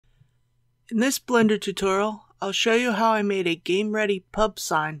In this Blender tutorial, I'll show you how I made a game-ready pub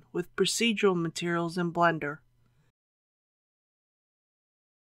sign with procedural materials in Blender.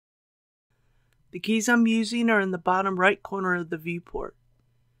 The keys I'm using are in the bottom right corner of the viewport.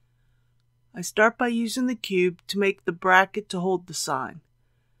 I start by using the cube to make the bracket to hold the sign.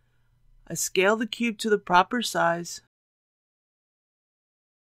 I scale the cube to the proper size,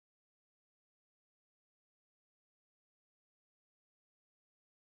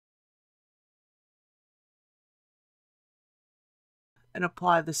 and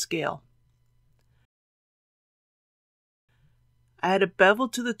apply the scale. I add a bevel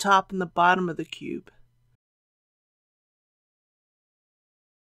to the top and the bottom of the cube.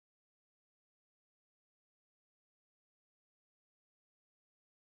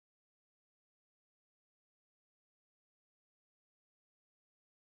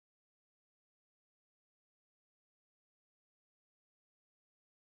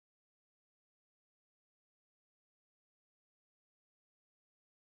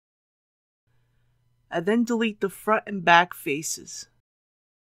 I then delete the front and back faces.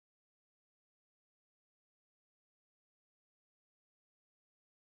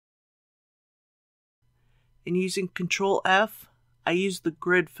 And using Ctrl F, I use the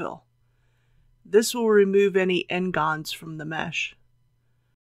grid fill. This will remove any n-gons from the mesh.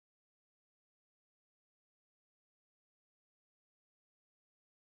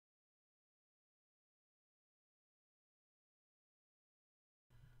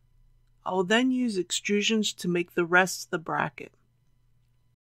 I will then use extrusions to make the rest of the bracket.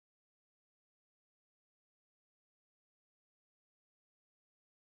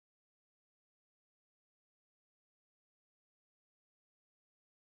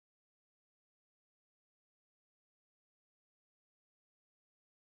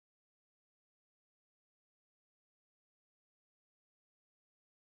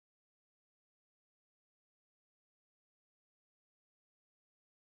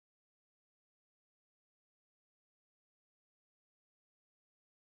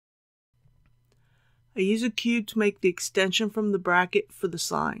 I use a cube to make the extension from the bracket for the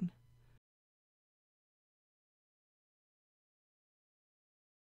sign.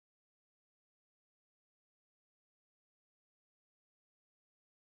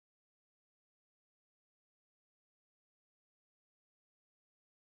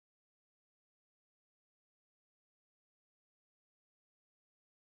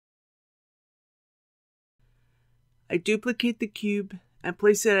 I duplicate the cube and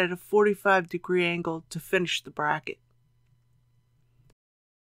place it at a 45-degree angle to finish the bracket.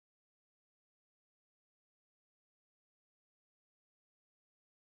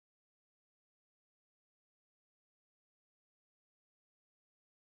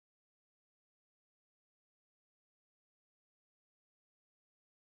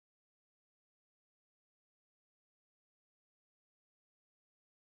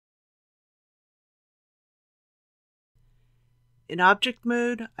 In object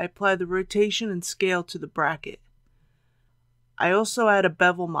mode, I apply the rotation and scale to the bracket. I also add a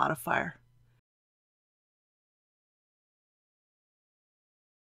bevel modifier.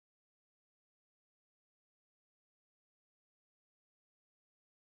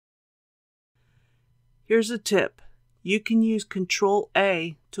 Here's a tip. You can use Ctrl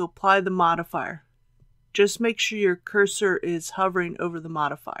A to apply the modifier. Just make sure your cursor is hovering over the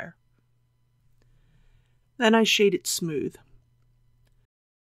modifier. Then I shade it smooth.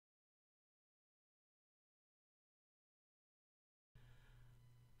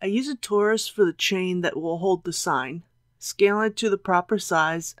 I use a torus for the chain that will hold the sign, scaling it to the proper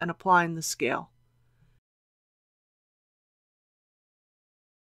size and applying the scale.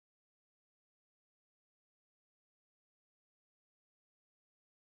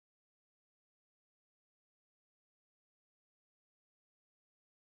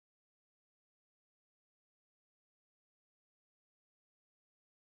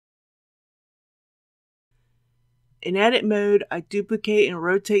 In edit mode, I duplicate and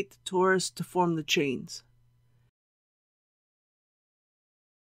rotate the torus to form the chains.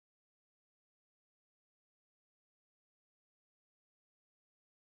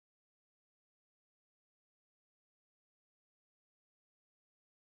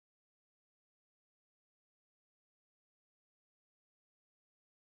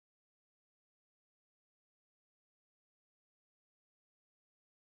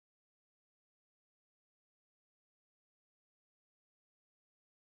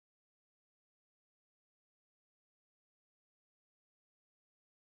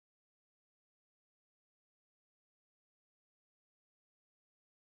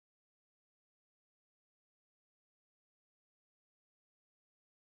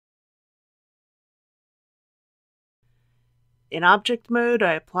 In object mode,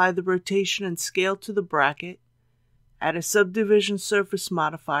 I apply the rotation and scale to the bracket, add a subdivision surface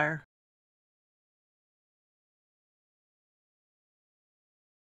modifier,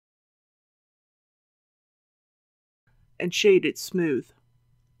 and shade it smooth.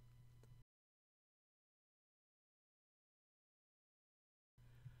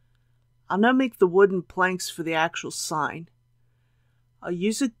 I'll now make the wooden planks for the actual sign. I'll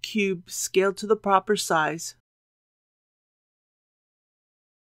use a cube scaled to the proper size,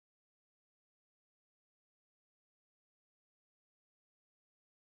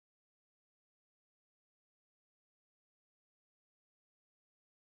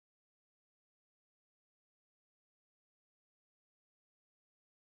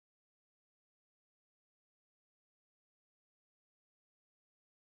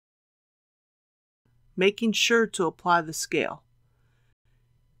 making sure to apply the scale.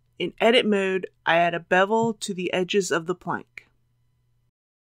 In edit mode, I add a bevel to the edges of the plank.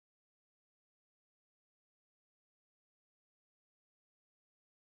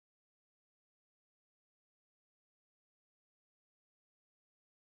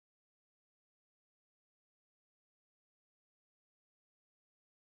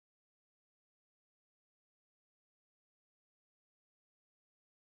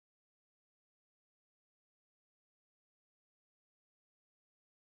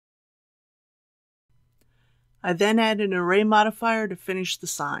 I then add an array modifier to finish the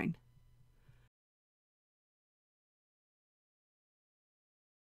sign.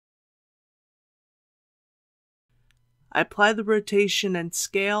 I apply the rotation and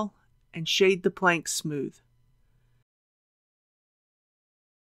scale and shade the plank smooth.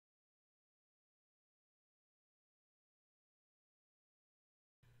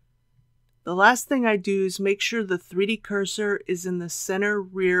 The last thing I do is make sure the 3D cursor is in the center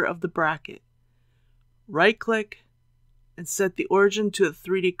rear of the bracket. Right-click and set the origin to a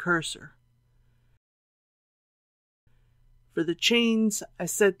 3D cursor. For the chains, I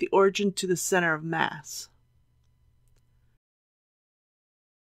set the origin to the center of mass.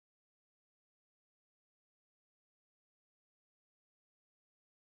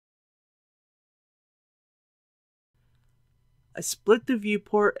 I split the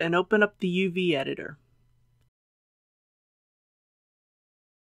viewport and open up the UV editor.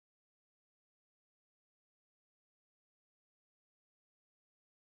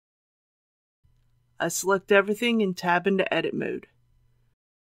 I select everything and tab into edit mode.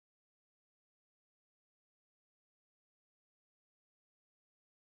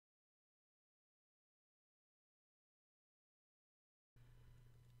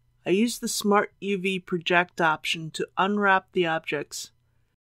 I use the Smart UV Project option to unwrap the objects.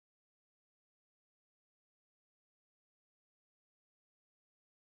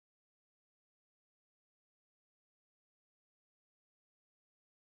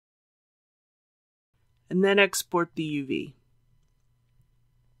 And then export the UV.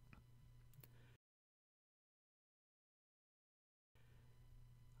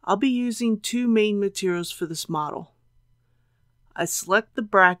 I'll be using two main materials for this model. I select the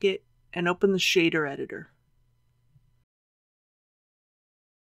bracket and open the shader editor.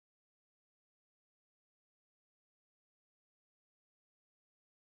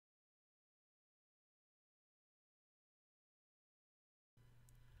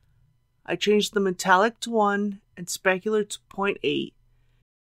 I change the metallic to 1 and specular to 0.8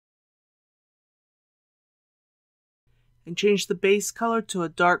 and change the base color to a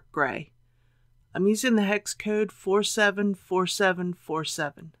dark gray. I'm using the hex code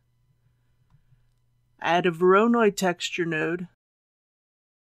 474747. Add a Voronoi texture node,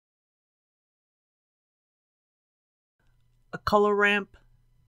 a color ramp,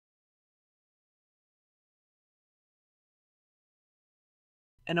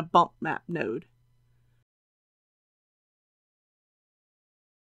 and a bump map node.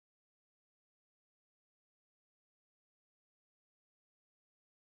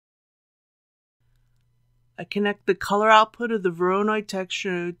 I connect the color output of the Voronoi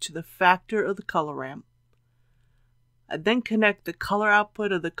texture node to the factor of the color ramp. I then connect the color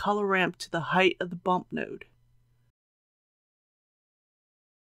output of the color ramp to the height of the bump node.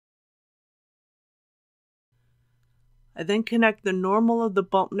 I then connect the normal of the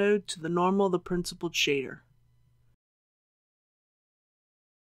bump node to the normal of the principled shader.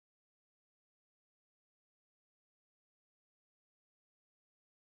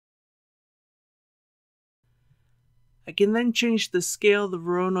 I can then change the scale of the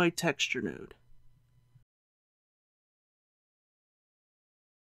Voronoi texture node.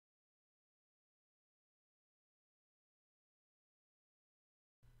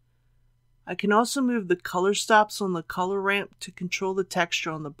 I can also move the color stops on the color ramp to control the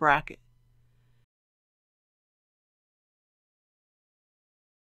texture on the bracket.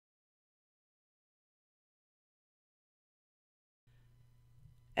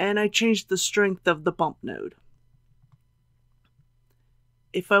 And I changed the strength of the bump node.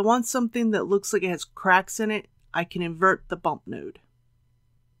 If I want something that looks like it has cracks in it, I can invert the bump node.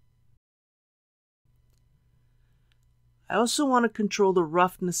 I also want to control the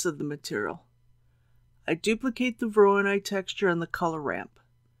roughness of the material. I duplicate the Voronoi texture and the color ramp.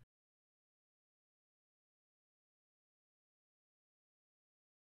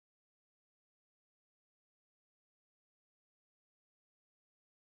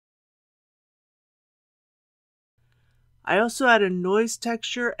 I also add a noise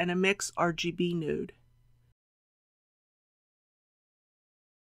texture and a mix RGB node.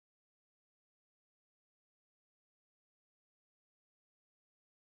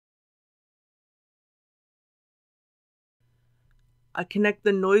 I connect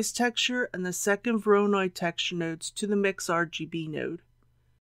the noise texture and the second Voronoi texture nodes to the mix RGB node.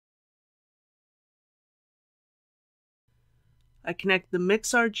 I connect the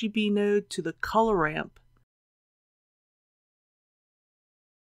mix RGB node to the color ramp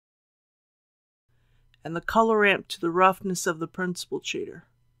and the color ramp to the roughness of the principled shader.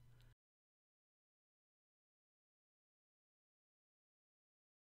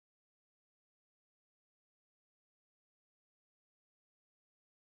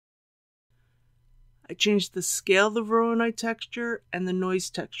 I change the scale of the Voronoi texture and the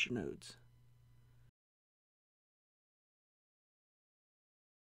noise texture nodes.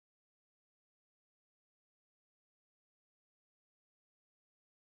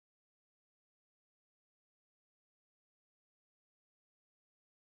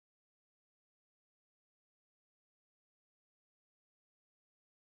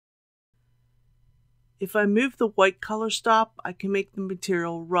 If I move the white color stop, I can make the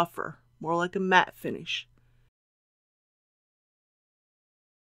material rougher, more like a matte finish.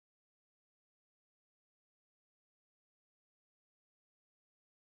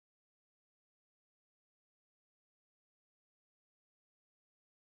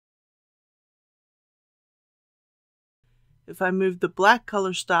 If I move the black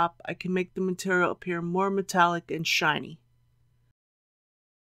color stop, I can make the material appear more metallic and shiny.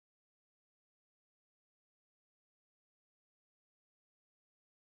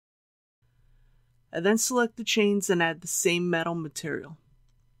 I then select the chains and add the same metal material.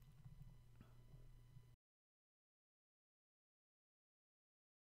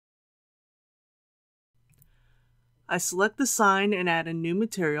 I select the sign and add a new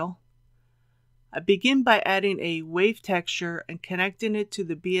material. I begin by adding a wave texture and connecting it to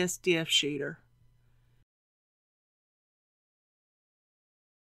the BSDF shader.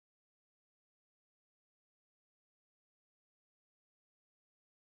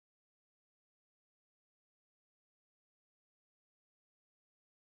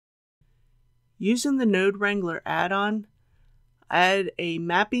 Using the Node Wrangler add-on, I add a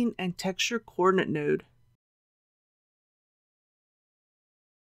mapping and texture coordinate node.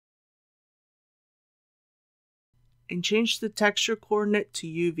 And change the texture coordinate to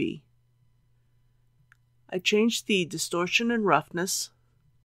UV. I change the distortion and roughness.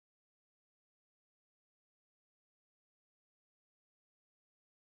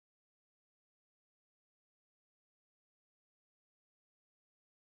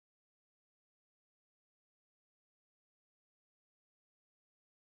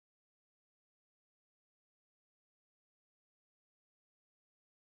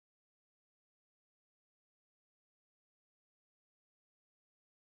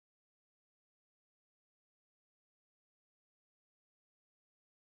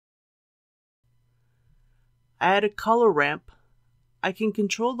 I add a color ramp. I can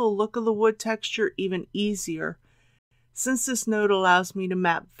control the look of the wood texture even easier, since this node allows me to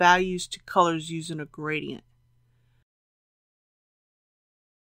map values to colors using a gradient.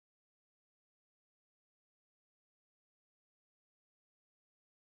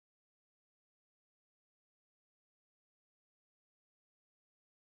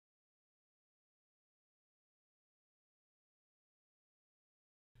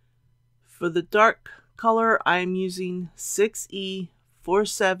 For the dark color, I am using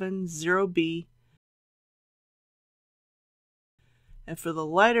 6E470B, and for the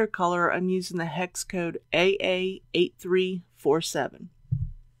lighter color, I'm using the hex code AA8347.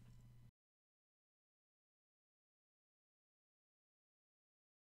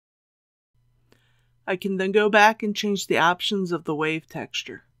 I can then go back and change the options of the wave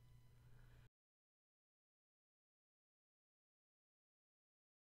texture.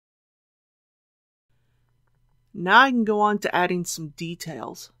 Now I can go on to adding some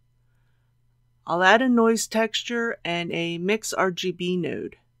details. I'll add a noise texture and a mix RGB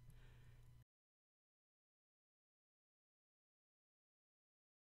node.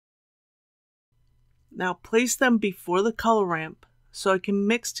 Now place them before the color ramp so I can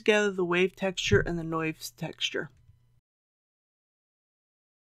mix together the wave texture and the noise texture.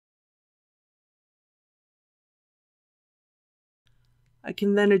 I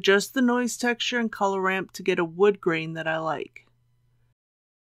can then adjust the noise texture and color ramp to get a wood grain that I like.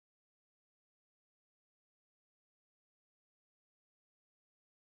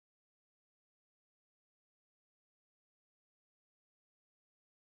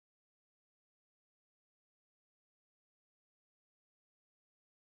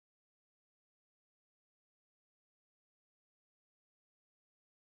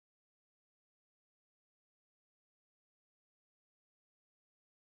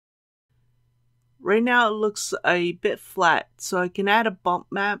 Right now it looks a bit flat, so I can add a bump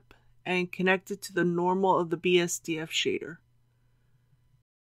map and connect it to the normal of the BSDF shader.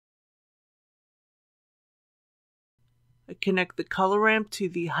 I connect the color ramp to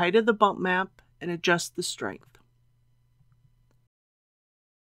the height of the bump map and adjust the strength.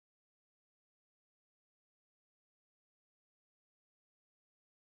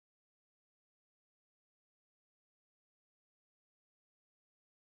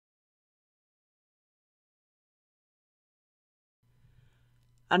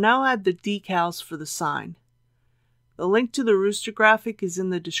 I now add the decals for the sign. The link to the rooster graphic is in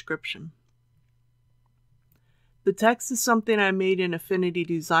the description. The text is something I made in Affinity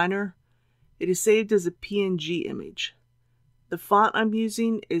Designer. It is saved as a PNG image. The font I'm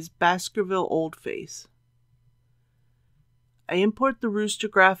using is Baskerville Oldface. I import the rooster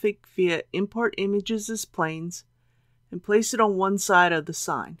graphic via Import Images as Planes and place it on one side of the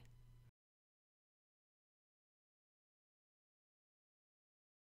sign.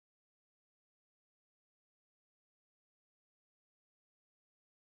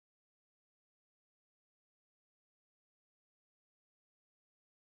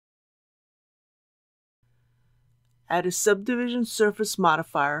 Add a subdivision surface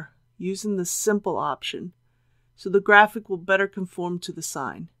modifier using the simple option, so the graphic will better conform to the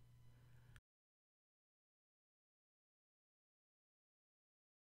sign.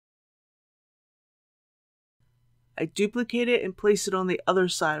 I duplicate it and place it on the other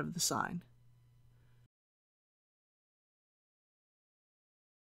side of the sign.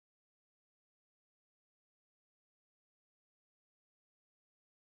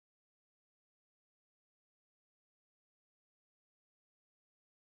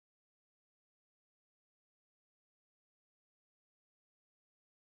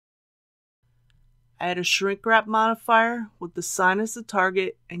 I add a shrink wrap modifier with the sign as the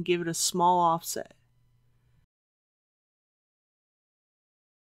target and give it a small offset.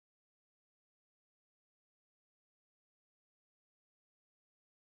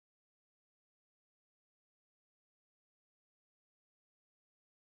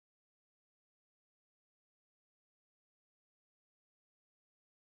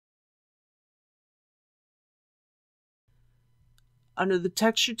 Under the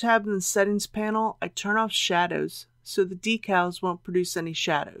Texture tab in the Settings panel, I turn off shadows so the decals won't produce any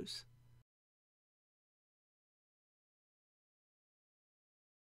shadows.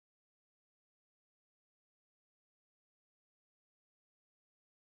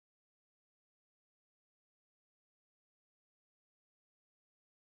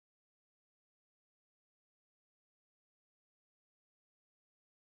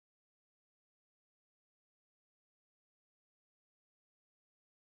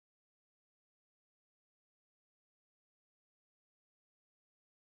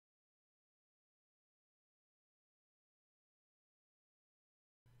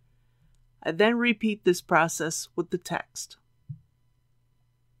 I then repeat this process with the text.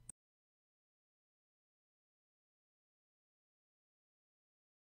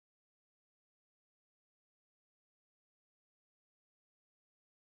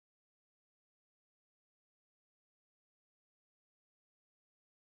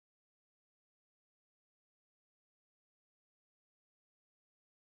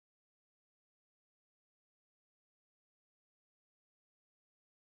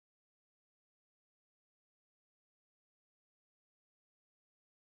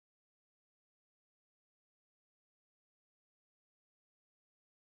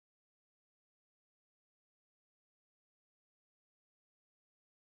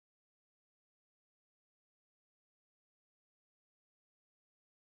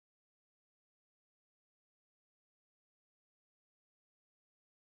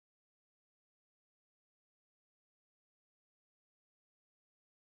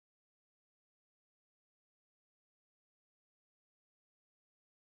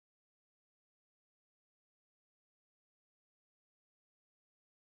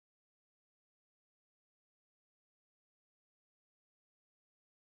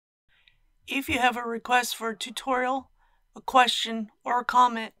 If you have a request for a tutorial, a question, or a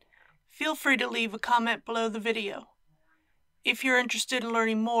comment, feel free to leave a comment below the video. If you're interested in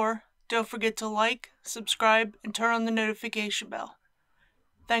learning more, don't forget to like, subscribe, and turn on the notification bell.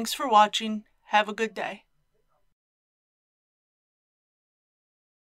 Thanks for watching. Have a good day.